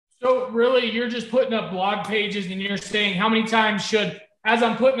really, you're just putting up blog pages and you're saying how many times should, as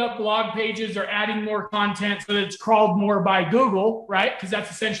I'm putting up blog pages or adding more content so that it's crawled more by Google, right? Because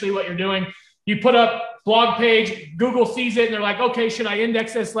that's essentially what you're doing. You put up blog page, Google sees it and they're like, okay, should I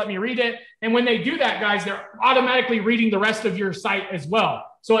index this? Let me read it. And when they do that, guys, they're automatically reading the rest of your site as well.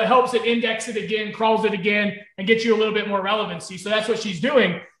 So it helps it index it again, crawls it again, and gets you a little bit more relevancy. So that's what she's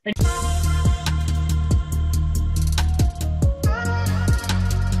doing. And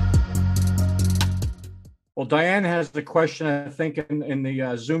well, Diane has a question, I think, in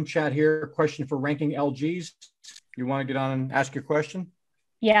the Zoom chat here, a question for ranking LGs. You want to get on and ask your question?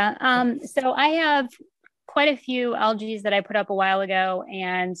 Yeah. So I have quite a few LGs that I put up a while ago,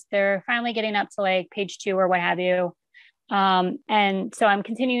 and they're finally getting up to like page 2 or what have you. And so I'm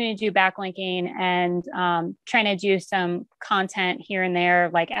continuing to do backlinking and trying to do some content here and there,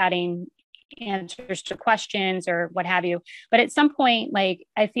 like adding answers to questions or what have you. But at some point, like,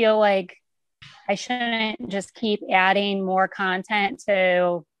 I feel like I shouldn't just keep adding more content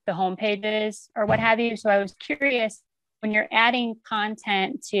to the home pages or what have you. So I was curious, when you're adding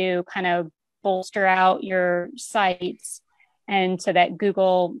content to kind of bolster out your sites and so that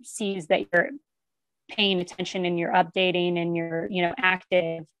Google sees that you're paying attention and you're updating and you're,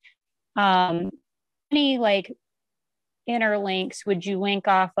 active, any like inner links would you link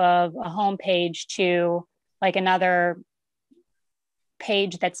off of a home page to like another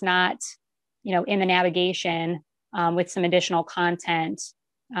page that's not, in the navigation with some additional content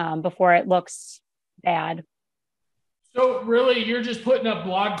before it looks bad? so really, you're just putting up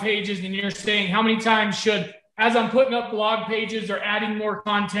blog pages and you're saying how many times should, as I'm putting up blog pages or adding more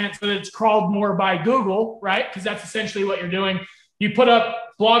content so that it's crawled more by Google, right? Because that's essentially what you're doing. You put up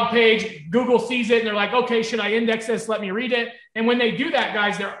blog page, Google sees it and they're like, okay, should I index this? Let me read it. And when they do that,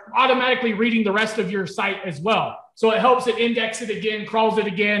 guys, they're automatically reading the rest of your site as well. So it helps it index it again, crawls it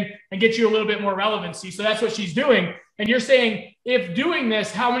again, and gets you a little bit more relevancy. So that's what she's doing. And you're saying, if doing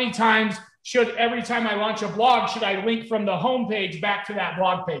this, how many times should, every time I launch a blog, should I link from the home page back to that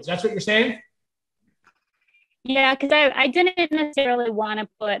blog page? That's what you're saying? Yeah, because I didn't necessarily want to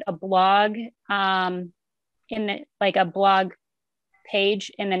put a blog in the, like a blog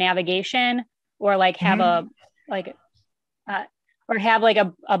page in the navigation, or like have or have like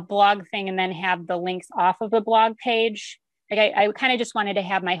a blog thing and then have the links off of the blog page. Like I kind of just wanted to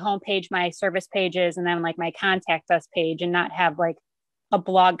have my home page, my service pages, and then like my contact us page, and not have like a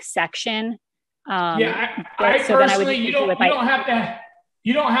blog section. I personally, you don't have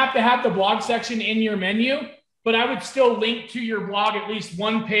to have the blog section in your menu, but I would still link to your blog at least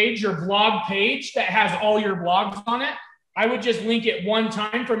one page, your blog page that has all your blogs on it. I would just link it one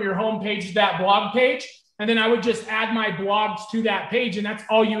time from your home page to that blog page, and then I would just add my blogs to that page, and that's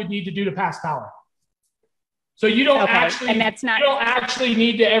all you would need to do to pass power. So you don't actually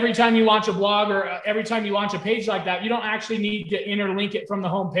need to, every time you launch a blog or every time you launch a page like that, you don't actually need to interlink it from the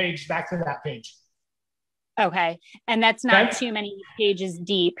home page back to that page. Okay. And that's not too many pages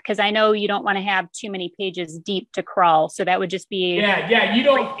deep, because I know you don't want to have too many pages deep to crawl. So that would just be you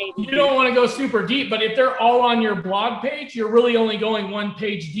don't want to go super deep, but if they're all on your blog page, you're really only going one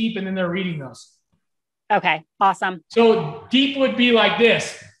page deep and then they're reading those. Okay, awesome. So deep would be like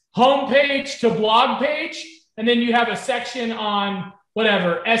this: home page to blog page, and then you have a section on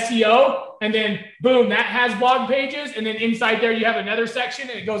whatever SEO, and then boom, that has blog pages, and then inside there you have another section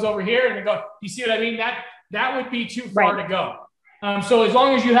and it goes over here and it goes, you see what I mean? That would be too far to go. So as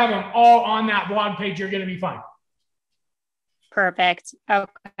long as you have them all on that blog page, you're going to be fine. Perfect.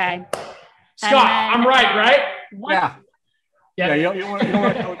 Okay. Scott, I'm right? Yeah. You don't want to go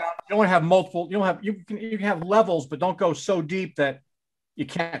down. You don't want to have multiple. You can have levels, but don't go so deep that you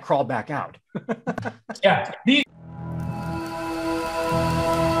can't crawl back out. Yeah.